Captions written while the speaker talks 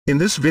In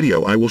this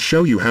video I will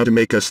show you how to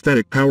make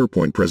aesthetic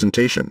PowerPoint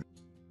presentation.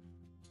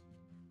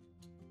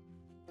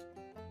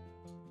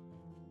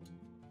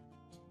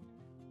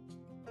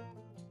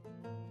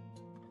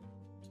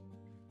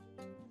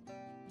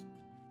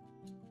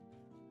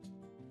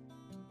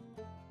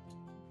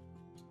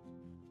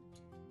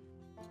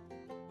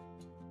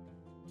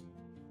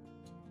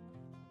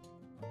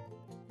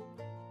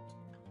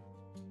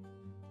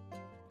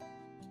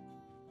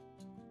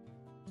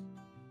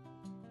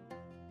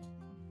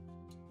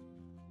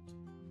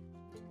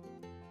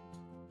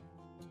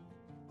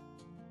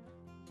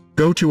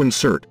 Go to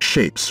Insert,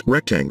 Shapes,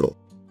 Rectangle.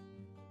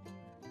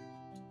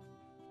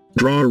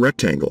 Draw a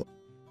rectangle.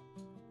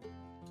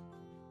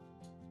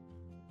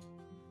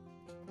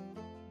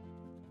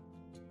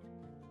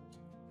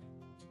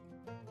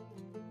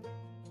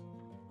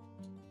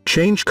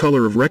 Change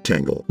color of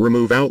rectangle,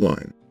 remove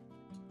outline.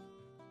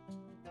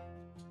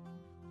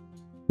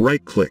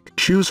 Right-click,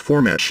 choose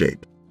Format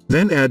Shape.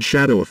 Then add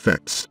shadow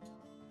effects.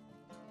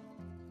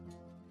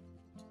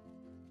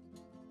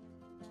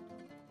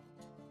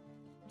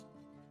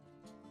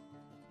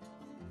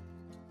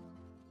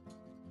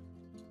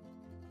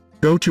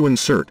 Go to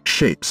Insert,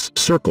 Shapes,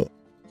 Circle.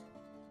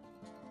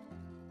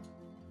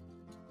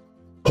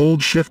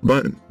 Hold Shift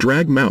button,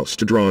 drag mouse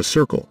to draw a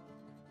circle.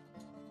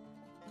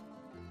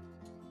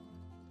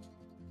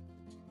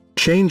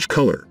 Change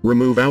color,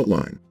 remove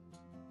outline.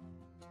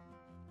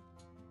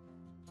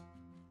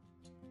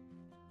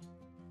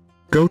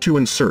 Go to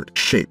Insert,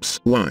 Shapes,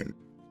 Line.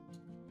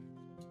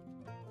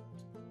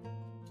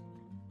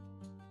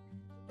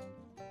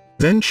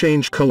 Then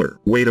change color,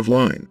 weight of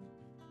line.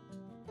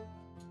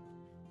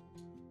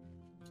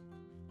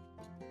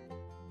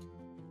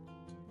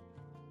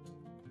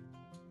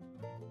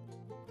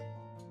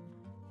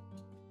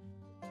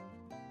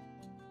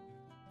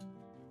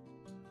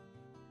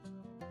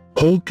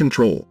 Hold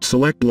Ctrl,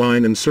 select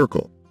line and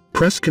circle.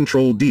 Press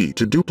Ctrl D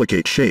to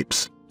duplicate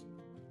shapes.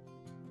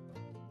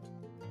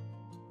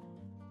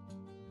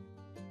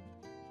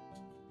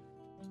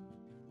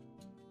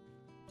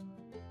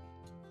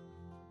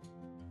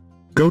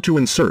 Go to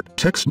Insert,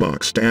 Text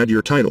Box to add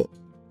your title.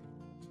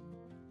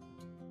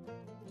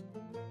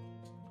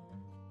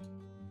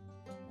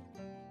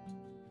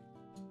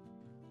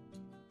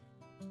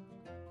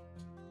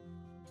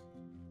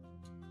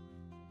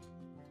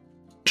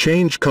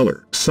 Change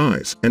color,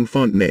 size, and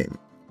font name.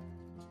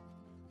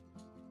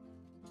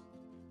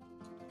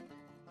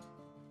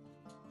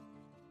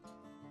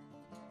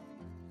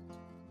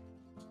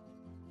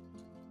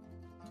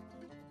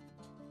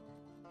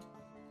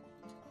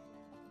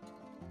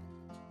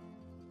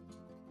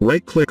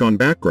 Right-click on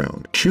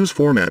Background, choose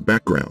Format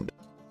Background.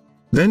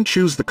 Then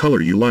choose the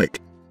color you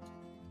like.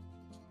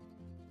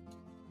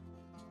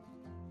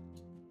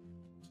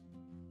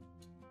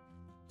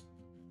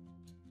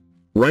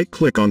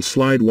 Right-click on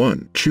Slide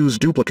 1, choose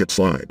Duplicate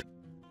Slide.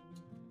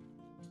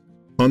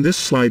 On this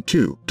slide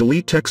 2,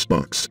 delete text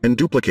box and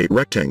duplicate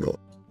rectangle.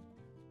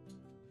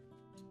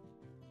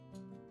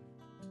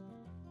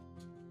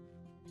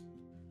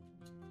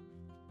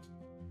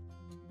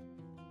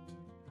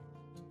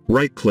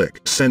 Right-click,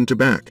 Send to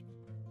Back.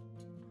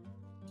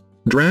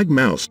 Drag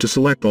mouse to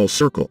select all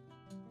circle.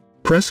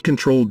 Press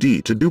Ctrl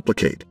D to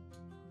duplicate.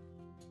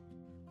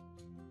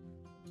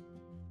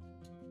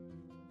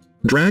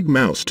 Drag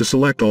mouse to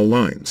select all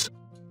lines.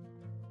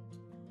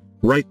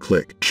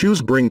 Right-click,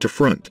 choose Bring to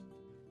Front.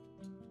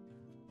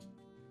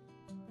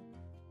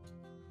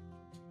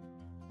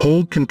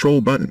 Hold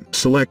Ctrl button,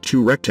 select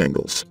two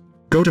rectangles.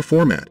 Go to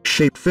Format,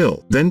 Shape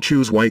Fill, then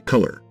choose White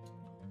Color.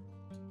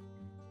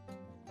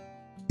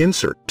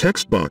 Insert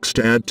text box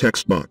to add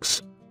text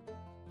box.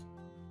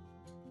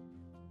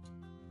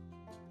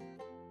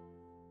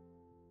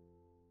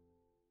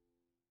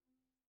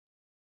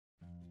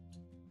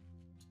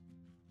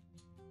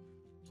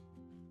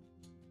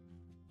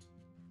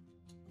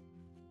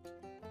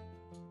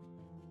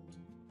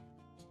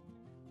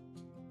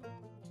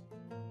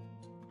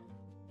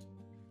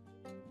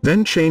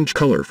 Then change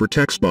color for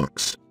text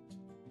box.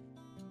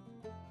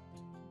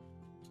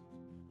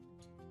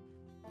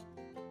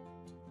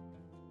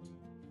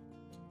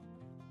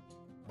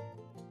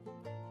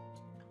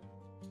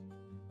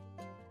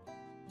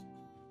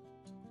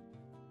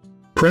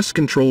 Press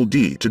Ctrl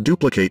D to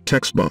duplicate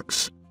text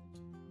box.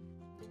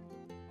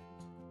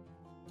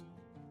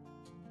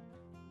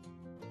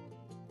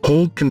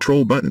 Hold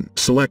Ctrl button,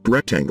 select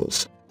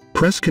rectangles.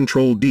 Press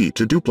Ctrl D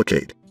to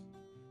duplicate.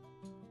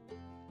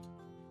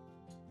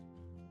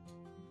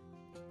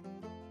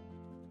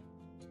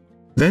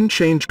 Then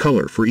change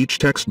color for each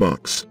text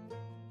box.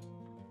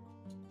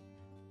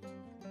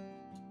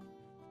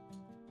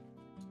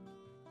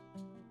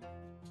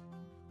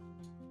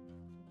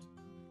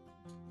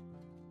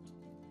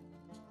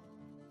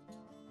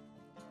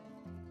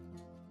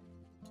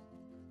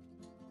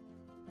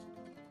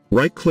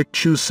 Right-click,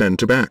 choose Send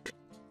to Back.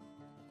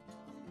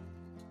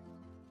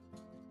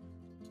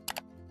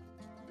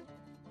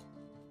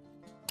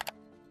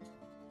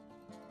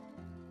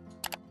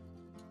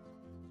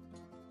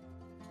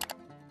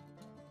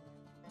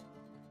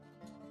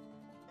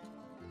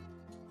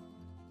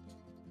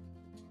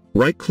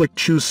 Right-click,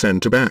 choose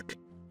Send to Back.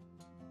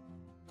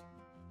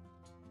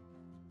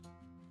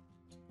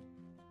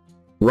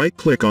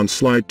 Right-click on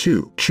slide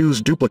 2,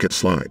 choose Duplicate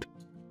Slide.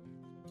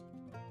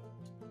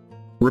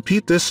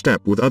 Repeat this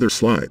step with other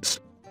slides.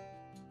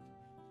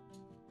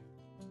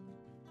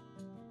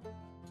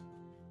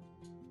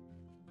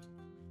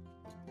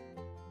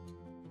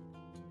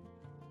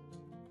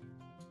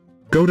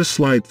 Go to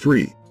slide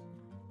 3.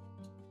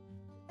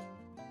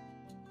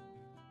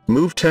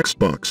 Move text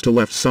box to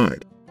left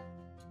side.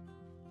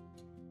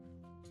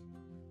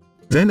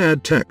 Then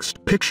add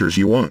text, pictures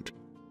you want.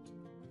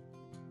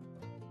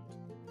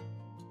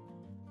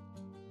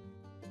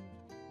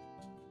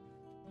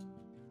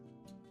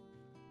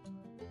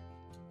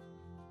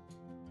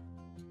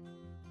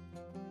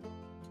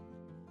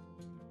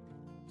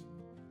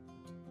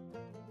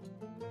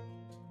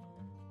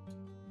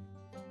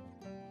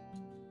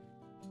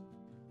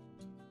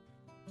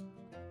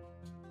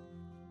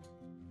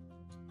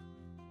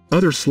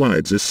 Other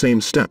slides is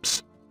same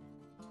steps.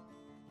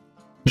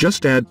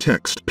 Just add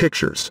text,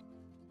 pictures.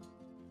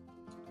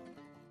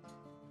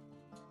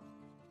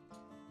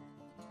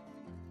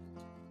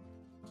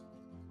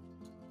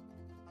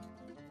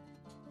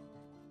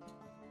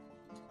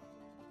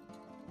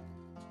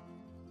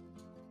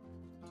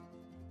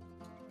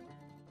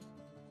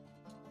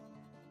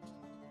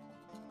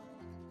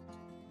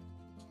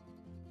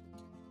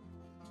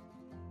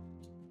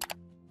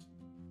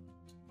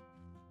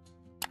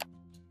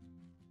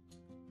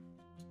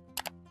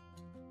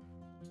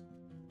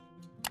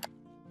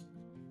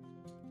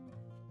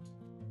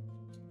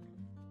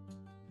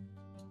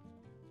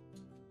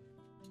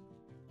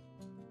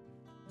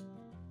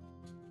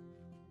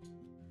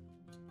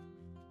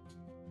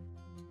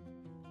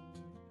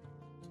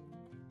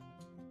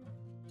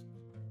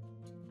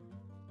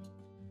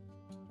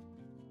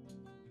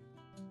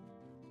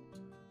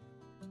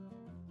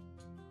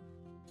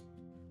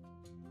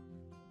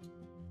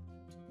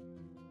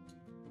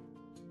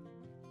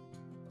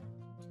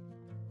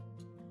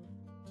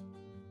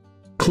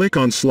 Click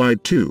on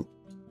slide 2.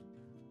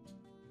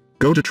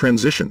 Go to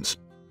Transitions.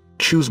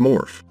 Choose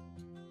Morph.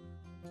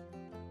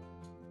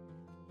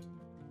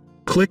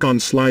 Click on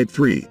slide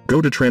 3. Go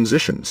to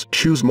Transitions.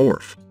 Choose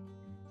Morph.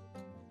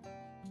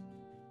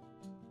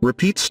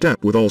 Repeat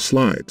step with all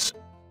slides.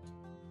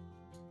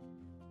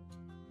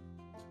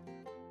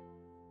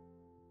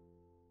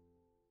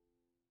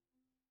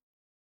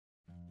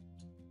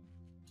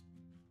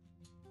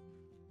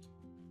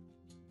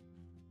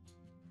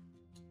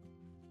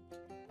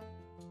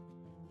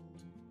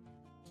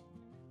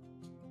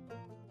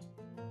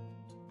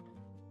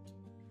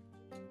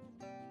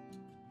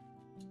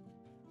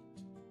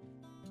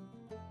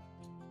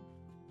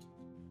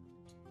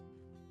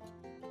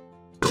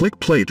 Click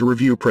play to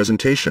review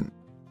presentation.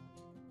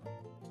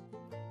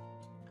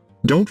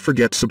 Don't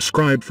forget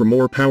subscribe for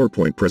more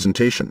PowerPoint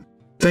presentation.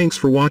 Thanks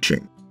for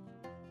watching.